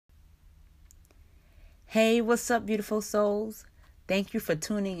Hey, what's up, beautiful souls? Thank you for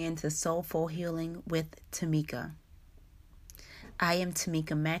tuning in to Soulful Healing with Tamika. I am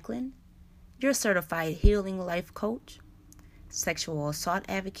Tamika Macklin, your certified healing life coach, sexual assault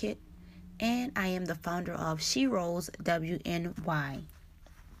advocate, and I am the founder of She Rolls WNY.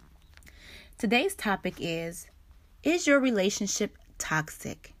 Today's topic is your relationship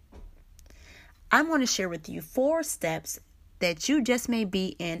toxic? I'm going to share with you 4 steps that you just may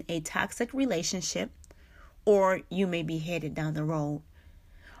be in a toxic relationship, or you may be headed down the road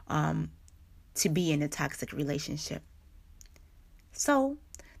to be in a toxic relationship. So,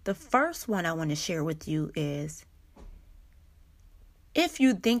 the first one I want to share with you is, if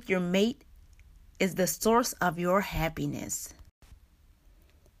you think your mate is the source of your happiness.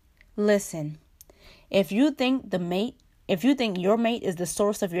 Listen, if you think your mate is the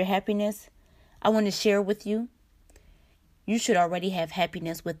source of your happiness, I want to share with you, you should already have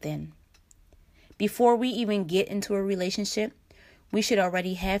happiness within. Before we even get into a relationship, we should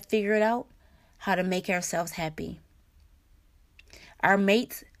already have figured out how to make ourselves happy. Our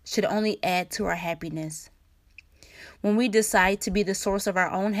mates should only add to our happiness. When we decide to be the source of our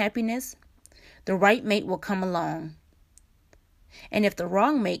own happiness, the right mate will come along. And if the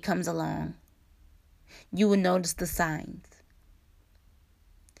wrong mate comes along, you will notice the signs.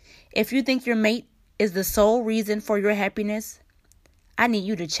 If you think your mate is the sole reason for your happiness, I need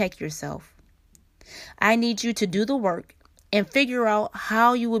you to check yourself. I need you to do the work and figure out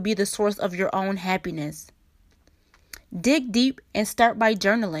how you will be the source of your own happiness. Dig deep and start by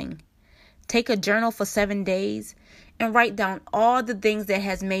journaling. Take a journal for 7 days and write down all the things that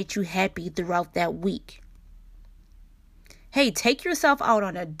has made you happy throughout that week. Hey, take yourself out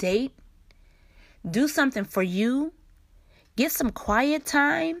on a date. Do something for you. Get some quiet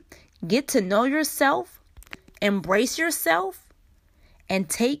time. Get to know yourself. Embrace yourself. And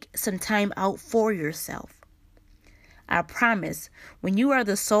take some time out for yourself. I promise, when you are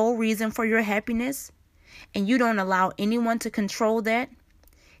the sole reason for your happiness and you don't allow anyone to control that,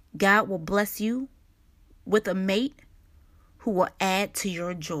 God will bless you with a mate who will add to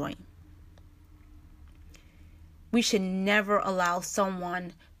your joy. We should never allow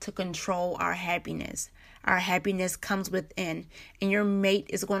someone to control our happiness. Our happiness comes within, and your mate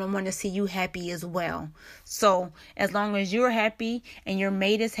is going to want to see you happy as well. So as long as you're happy and your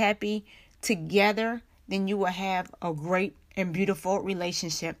mate is happy together, then you will have a great and beautiful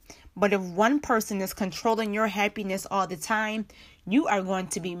relationship. But if one person is controlling your happiness all the time, you are going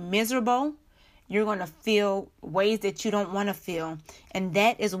to be miserable. You're going to feel ways that you don't want to feel. And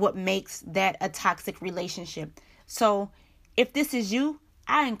that is what makes that a toxic relationship. So if this is you,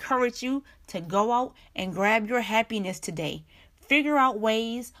 I encourage you to go out and grab your happiness today. Figure out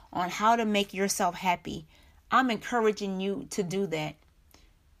ways on how to make yourself happy. I'm encouraging you to do that.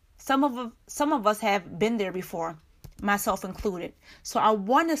 Some of us have been there before, myself included. So I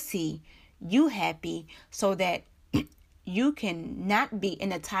want to see you happy so that you can not be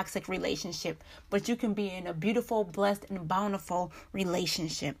in a toxic relationship, but you can be in a beautiful, blessed, and bountiful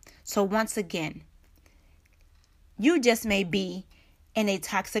relationship. So once again, you just may be in a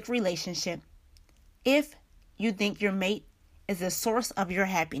toxic relationship if you think your mate is the source of your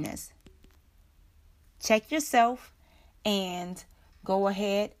happiness. Check yourself and go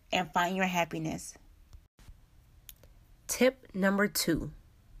ahead and find your happiness. Tip number 2.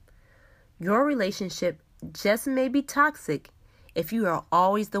 Your relationship just may be toxic if you are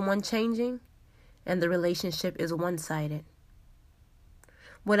always the one changing and the relationship is one-sided.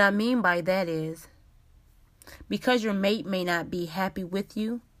 What I mean by that is, because your mate may not be happy with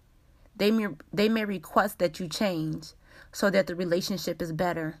you, they may request that you change so that the relationship is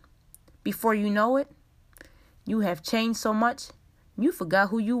better. Before you know it, you have changed so much, you forgot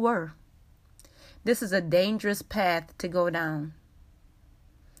who you were. This is a dangerous path to go down.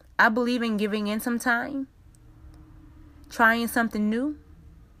 I believe in giving in some time, trying something new.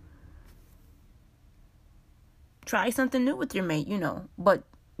 Try something new with your mate, but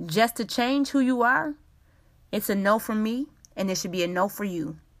just to change who you are, it's a no for me, and it should be a no for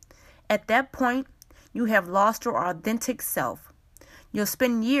you. At that point, you have lost your authentic self. You'll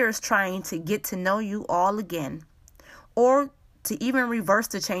spend years trying to get to know you all again, or to even reverse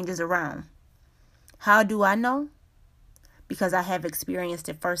the changes around. How do I know? Because I have experienced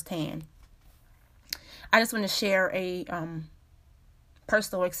it firsthand. I just want to share a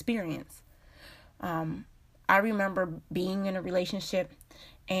personal experience. I remember being in a relationship,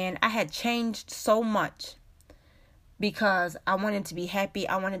 and I had changed so much because I wanted to be happy.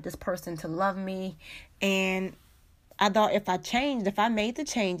 I wanted this person to love me. And I thought if I made the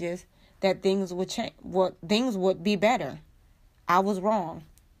changes, that things would change, things would be better. I was wrong.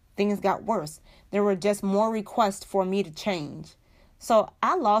 things got worse. There were just more requests for me to change. So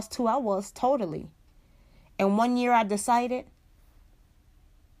I lost who I was totally. And one year I decided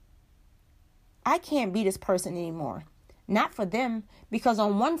I can't be this person anymore. Not for them, because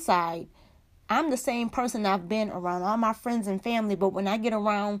on one side, I'm the same person I've been around all my friends and family, but when I get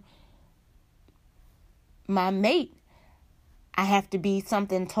around my mate, I have to be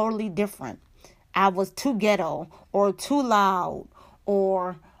something totally different. I was too ghetto or too loud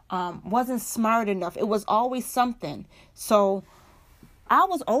or wasn't smart enough. It was always something. So I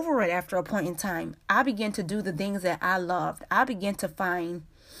was over it after a point in time. I began to do the things that I loved. I began to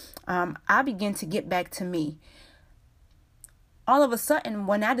get back to me. All of a sudden,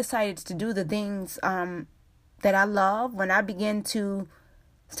 when I decided to do the things that I love, when I began to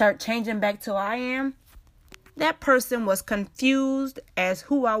start changing back to who I am, that person was confused as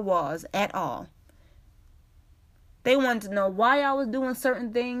who I was at all. They wanted to know why I was doing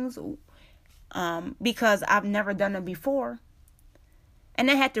certain things because I've never done them before. And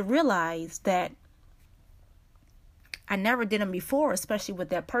they had to realize that I never did them before, especially with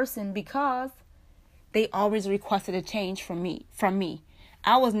that person, because they always requested a change from me.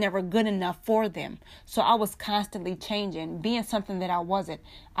 I was never good enough for them. So I was constantly changing, being something that I wasn't.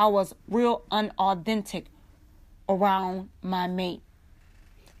 I was real unauthentic around my mate.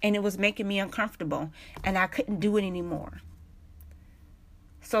 And it was making me uncomfortable. And I couldn't do it anymore.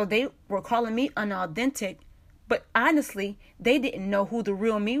 So they were calling me unauthentic. But honestly, they didn't know who the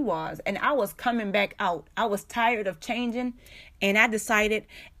real me was. And I was coming back out. I was tired of changing. And I decided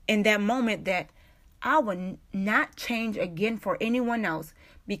in that moment that I would not change again for anyone else.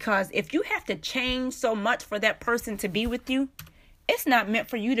 Because if you have to change so much for that person to be with you, it's not meant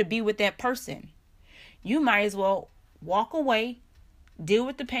for you to be with that person. You might as well walk away, deal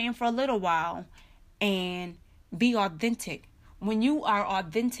with the pain for a little while, and be authentic. When you are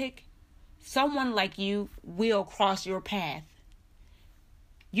authentic, someone like you will cross your path.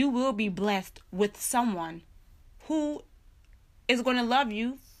 You will be blessed with someone who is going to love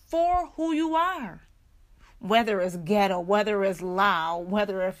you for who you are. Whether it's ghetto, whether it's loud,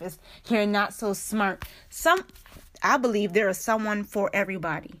 whether if it's you're not so smart. I believe there is someone for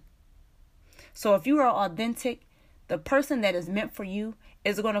everybody. So if you are authentic, the person that is meant for you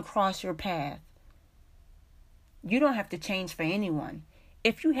is going to cross your path. You don't have to change for anyone.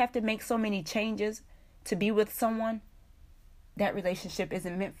 If you have to make so many changes to be with someone, that relationship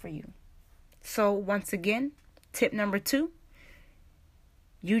isn't meant for you. So once again, tip number 2,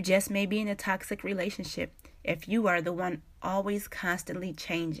 you just may be in a toxic relationship if you are the one always constantly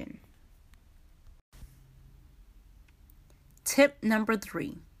changing. Tip number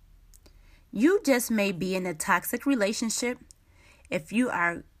 3, you just may be in a toxic relationship if you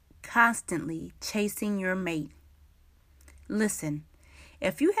are constantly chasing your mate. Listen,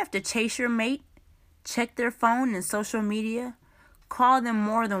 if you have to chase your mate, check their phone and social media, call them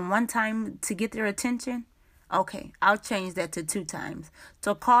more than one time to get their attention, okay, I'll change that to 2 times.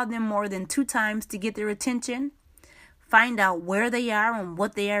 So call them more than 2 times to get their attention. Find out where they are and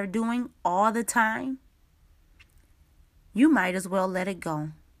what they are doing all the time. You might as well let it go.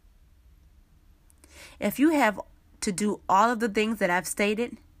 If you have to do all of the things that I've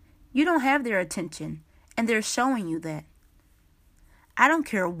stated, you don't have their attention, and they're showing you that. I don't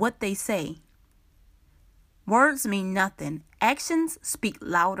care what they say. Words mean nothing. Actions speak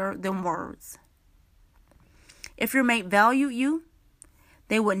louder than words. If your mate valued you,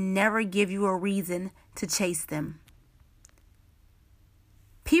 they would never give you a reason to chase them.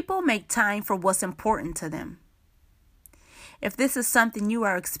 People make time for what's important to them. If this is something you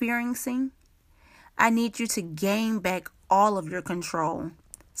are experiencing, I need you to gain back all of your control.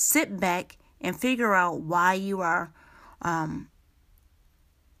 Sit back and figure out why you are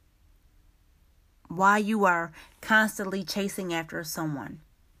constantly chasing after someone.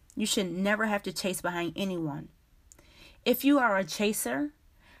 You should never have to chase behind anyone. If you are a chaser,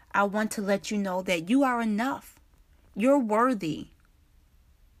 I want to let you know that you are enough. You're worthy.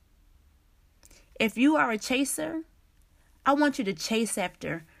 If you are a chaser, I want you to chase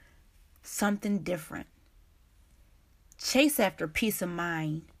after something different. Chase after peace of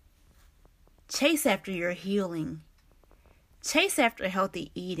mind. Chase after your healing. Chase after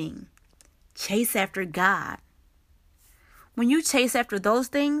healthy eating. Chase after God. When you chase after those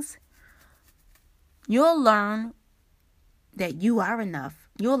things, you'll learn that you are enough.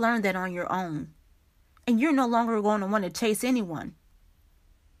 You'll learn that on your own. And you're no longer going to want to chase anyone.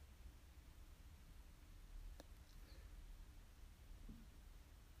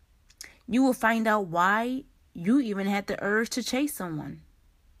 You will find out why you even had the urge to chase someone.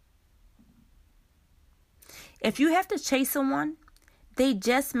 If you have to chase someone, they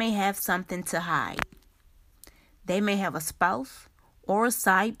just may have something to hide. They may have a spouse or a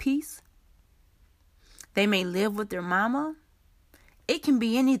side piece. They may live with their mama. It can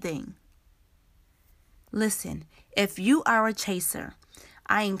be anything. Listen, if you are a chaser,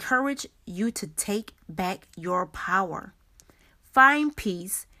 I encourage you to take back your power. Find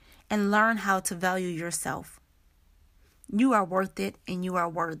peace and learn how to value yourself. You are worth it and you are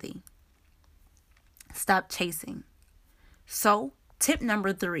worthy. Stop chasing. So, tip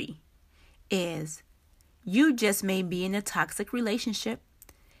number 3 is you just may be in a toxic relationship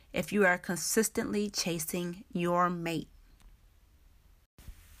if you are consistently chasing your mate.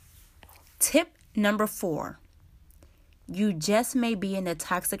 Tip number 4. You just may be in a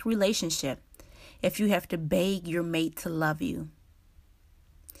toxic relationship if you have to beg your mate to love you.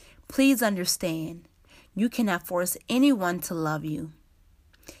 Please understand, you cannot force anyone to love you.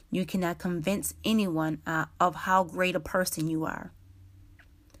 You cannot convince anyone of how great a person you are.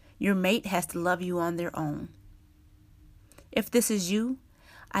 Your mate has to love you on their own. If this is you,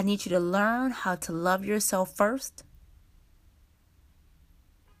 I need you to learn how to love yourself first.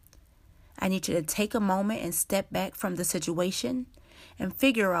 I need you to take a moment and step back from the situation and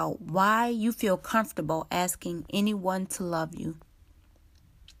figure out why you feel comfortable asking anyone to love you.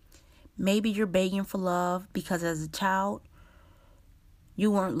 Maybe you're begging for love because as a child, you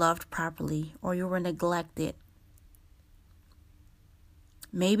weren't loved properly or you were neglected.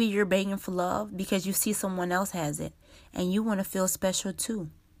 Maybe you're begging for love because you see someone else has it and you want to feel special too.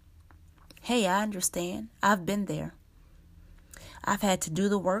 Hey, I understand. I've been there. I've had to do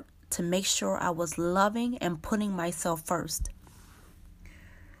the work to make sure I was loving and putting myself first.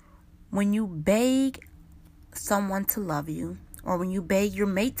 When you beg someone to love you, or when you beg your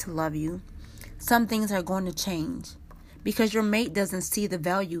mate to love you, some things are going to change because your mate doesn't see the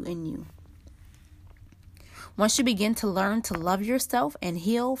value in you. Once you begin to learn to love yourself and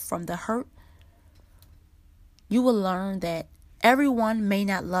heal from the hurt, you will learn that everyone may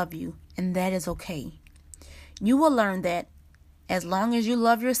not love you, and that is okay. You will learn that as long as you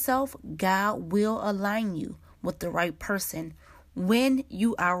love yourself, God will align you with the right person when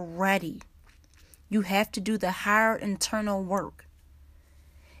you are ready. You have to do the hard internal work.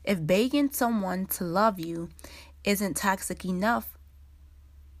 If begging someone to love you isn't toxic enough,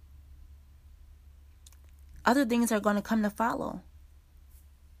 other things are going to come to follow.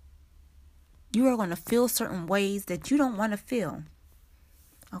 You are going to feel certain ways that you don't want to feel.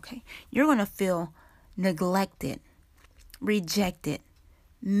 Okay? You're going to feel neglected, rejected,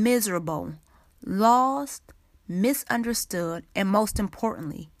 miserable, lost, misunderstood, and most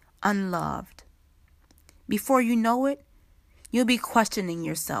importantly, unloved. Before you know it, you'll be questioning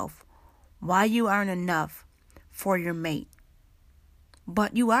yourself why you aren't enough for your mate.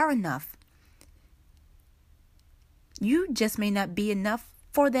 But you are enough. You just may not be enough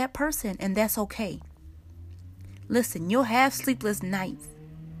for that person, and that's okay. Listen, you'll have sleepless nights.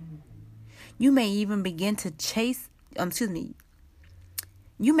 You may even begin to chase, you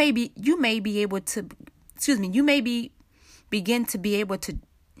may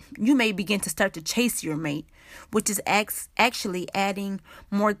begin to start to chase your mate, which is actually adding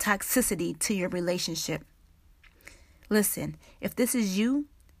more toxicity to your relationship. Listen, if this is you,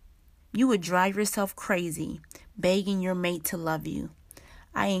 you would drive yourself crazy begging your mate to love you.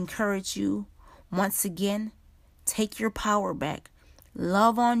 I encourage you, once again, take your power back.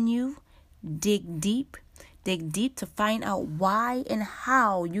 Love on you. Dig deep to find out why and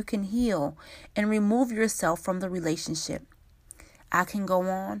how you can heal and remove yourself from the relationship. I can go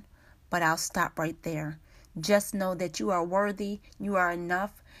on, but I'll stop right there. Just know that you are worthy, you are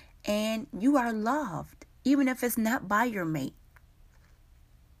enough, and you are loved, even if it's not by your mate.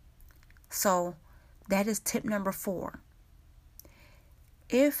 So that is tip number 4.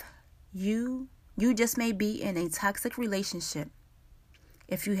 If you just may be in a toxic relationship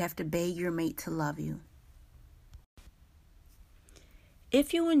if you have to beg your mate to love you.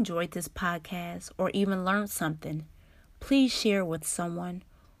 If you enjoyed this podcast or even learned something, please share with someone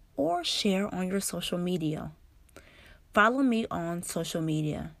or share on your social media. Follow me on social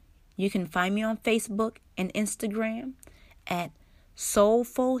media. You can find me on Facebook and Instagram at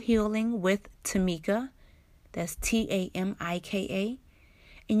Soulful Healing with Tamika. That's Tamika.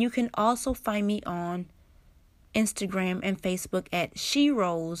 And you can also find me on Instagram and Facebook at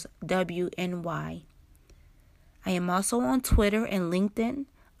SheRoseWNY. I am also on Twitter and LinkedIn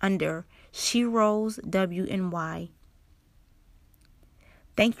under SheRoseWNY.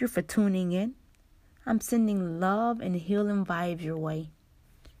 Thank you for tuning in. I'm sending love and healing vibes your way.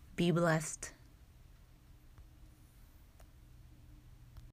 Be blessed.